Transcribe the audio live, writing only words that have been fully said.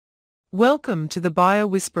Welcome to the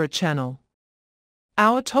BioWhisperer channel.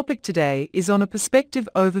 Our topic today is on a perspective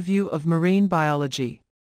overview of marine biology.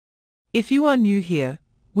 If you are new here,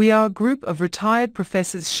 we are a group of retired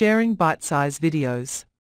professors sharing bite-sized videos.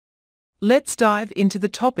 Let's dive into the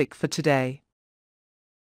topic for today.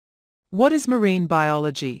 What is marine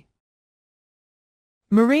biology?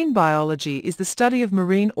 Marine biology is the study of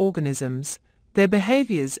marine organisms, their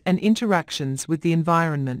behaviors and interactions with the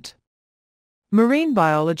environment. Marine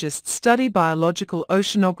biologists study biological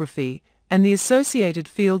oceanography and the associated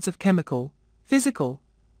fields of chemical, physical,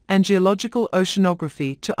 and geological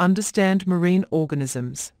oceanography to understand marine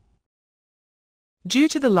organisms. Due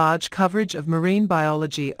to the large coverage of marine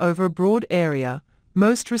biology over a broad area,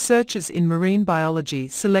 most researchers in marine biology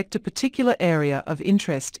select a particular area of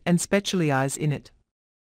interest and specialize in it.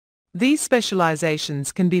 These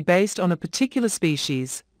specializations can be based on a particular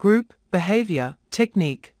species, group, behavior,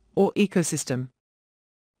 technique, or ecosystem.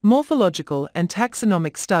 Morphological and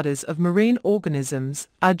taxonomic studies of marine organisms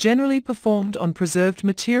are generally performed on preserved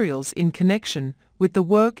materials in connection with the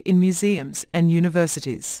work in museums and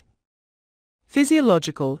universities.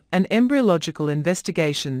 Physiological and embryological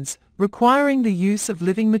investigations requiring the use of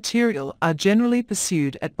living material are generally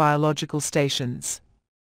pursued at biological stations.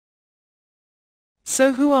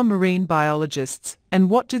 So who are marine biologists, and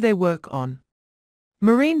what do they work on?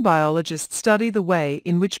 Marine biologists study the way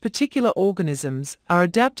in which particular organisms are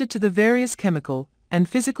adapted to the various chemical and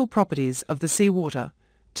physical properties of the seawater,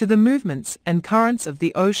 to the movements and currents of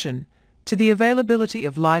the ocean, to the availability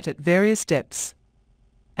of light at various depths,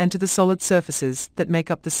 and to the solid surfaces that make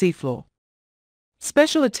up the seafloor.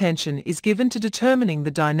 Special attention is given to determining the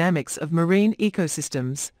dynamics of marine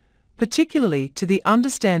ecosystems, particularly to the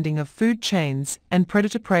understanding of food chains and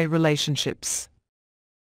predator-prey relationships.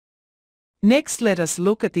 Next, let us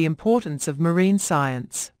look at the importance of marine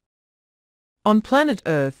science. On planet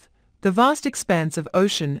Earth, the vast expanse of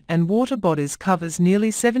ocean and water bodies covers nearly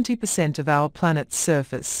 70% of our planet's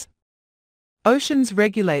surface. Oceans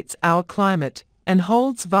regulates our climate and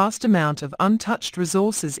holds vast amount of untouched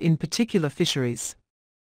resources, in particular fisheries.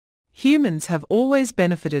 Humans have always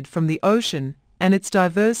benefited from the ocean and its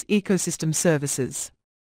diverse ecosystem services.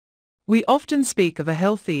 We often speak of a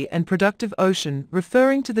healthy and productive ocean,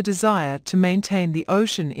 referring to the desire to maintain the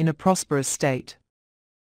ocean in a prosperous state.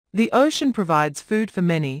 The ocean provides food for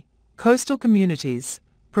many coastal communities,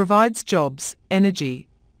 provides jobs, energy,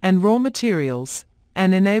 and raw materials,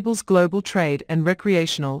 and enables global trade and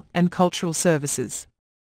recreational and cultural services.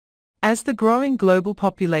 As the growing global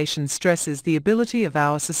population stresses the ability of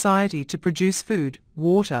our society to produce food,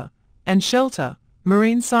 water, and shelter,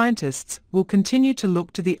 marine scientists will continue to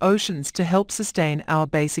look to the oceans to help sustain our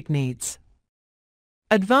basic needs.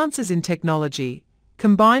 Advances in technology,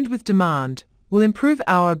 combined with demand, will improve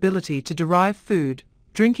our ability to derive food,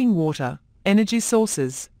 drinking water, energy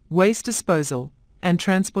sources, waste disposal, and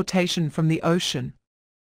transportation from the ocean.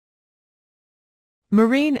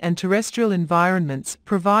 Marine and terrestrial environments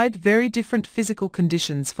provide very different physical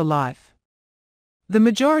conditions for life. The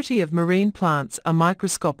majority of marine plants are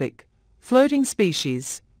microscopic, floating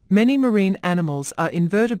species. Many marine animals are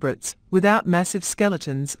invertebrates without massive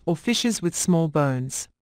skeletons or fishes with small bones.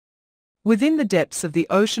 Within the depths of the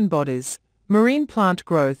ocean bodies, marine plant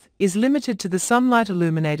growth is limited to the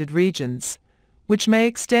sunlight-illuminated regions, which may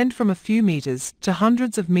extend from a few meters to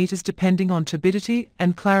hundreds of meters depending on turbidity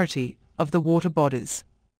and clarity of the water bodies.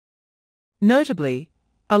 Notably,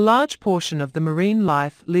 a large portion of the marine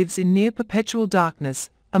life lives in near perpetual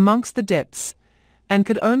darkness amongst the depths, and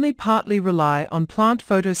could only partly rely on plant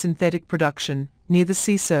photosynthetic production near the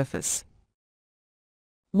sea surface.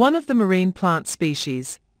 One of the marine plant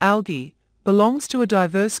species, algae, belongs to a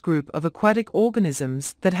diverse group of aquatic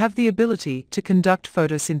organisms that have the ability to conduct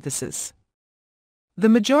photosynthesis. The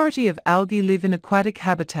majority of algae live in aquatic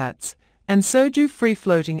habitats, and so do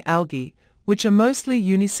free-floating algae, which are mostly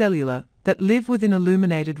unicellular, that live within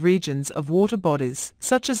illuminated regions of water bodies,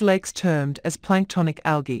 such as lakes termed as planktonic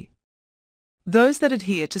algae. Those that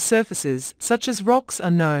adhere to surfaces such as rocks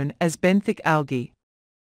are known as benthic algae.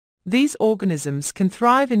 These organisms can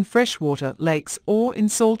thrive in freshwater lakes or in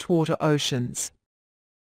saltwater oceans.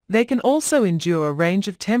 They can also endure a range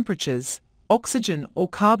of temperatures, oxygen or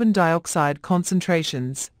carbon dioxide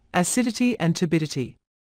concentrations, acidity and turbidity.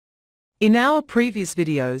 In our previous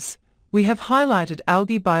videos, we have highlighted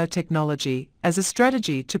algae biotechnology as a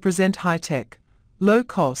strategy to present high-tech,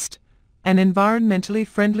 low-cost, and environmentally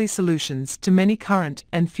friendly solutions to many current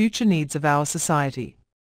and future needs of our society.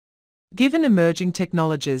 Given emerging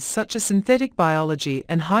technologies such as synthetic biology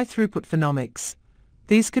and high-throughput phenomics,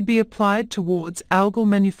 these could be applied towards algal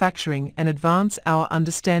manufacturing and advance our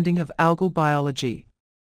understanding of algal biology.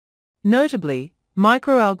 Notably,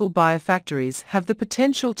 microalgal biofactories have the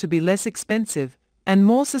potential to be less expensive and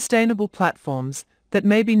more sustainable platforms that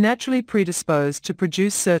may be naturally predisposed to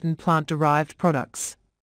produce certain plant-derived products.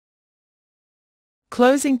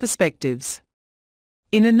 Closing perspectives.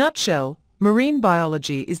 In a nutshell, marine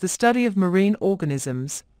biology is the study of marine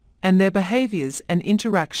organisms and their behaviors and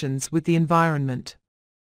interactions with the environment.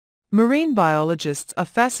 Marine biologists are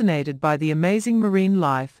fascinated by the amazing marine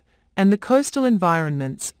life and the coastal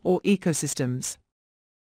environments or ecosystems.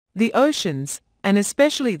 The oceans, and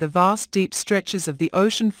especially the vast deep stretches of the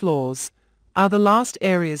ocean floors, are the last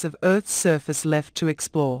areas of Earth's surface left to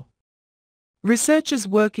explore. Researchers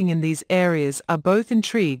working in these areas are both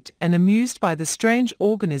intrigued and amused by the strange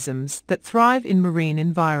organisms that thrive in marine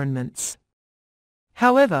environments.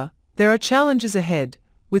 However, there are challenges ahead,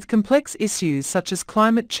 with complex issues such as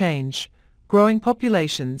climate change, growing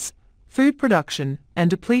populations, food production, and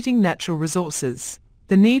depleting natural resources.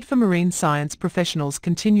 The need for marine science professionals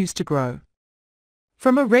continues to grow.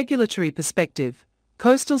 From a regulatory perspective,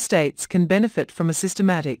 coastal states can benefit from a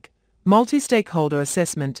systematic, multi-stakeholder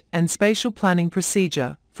assessment and spatial planning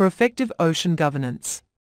procedure for effective ocean governance.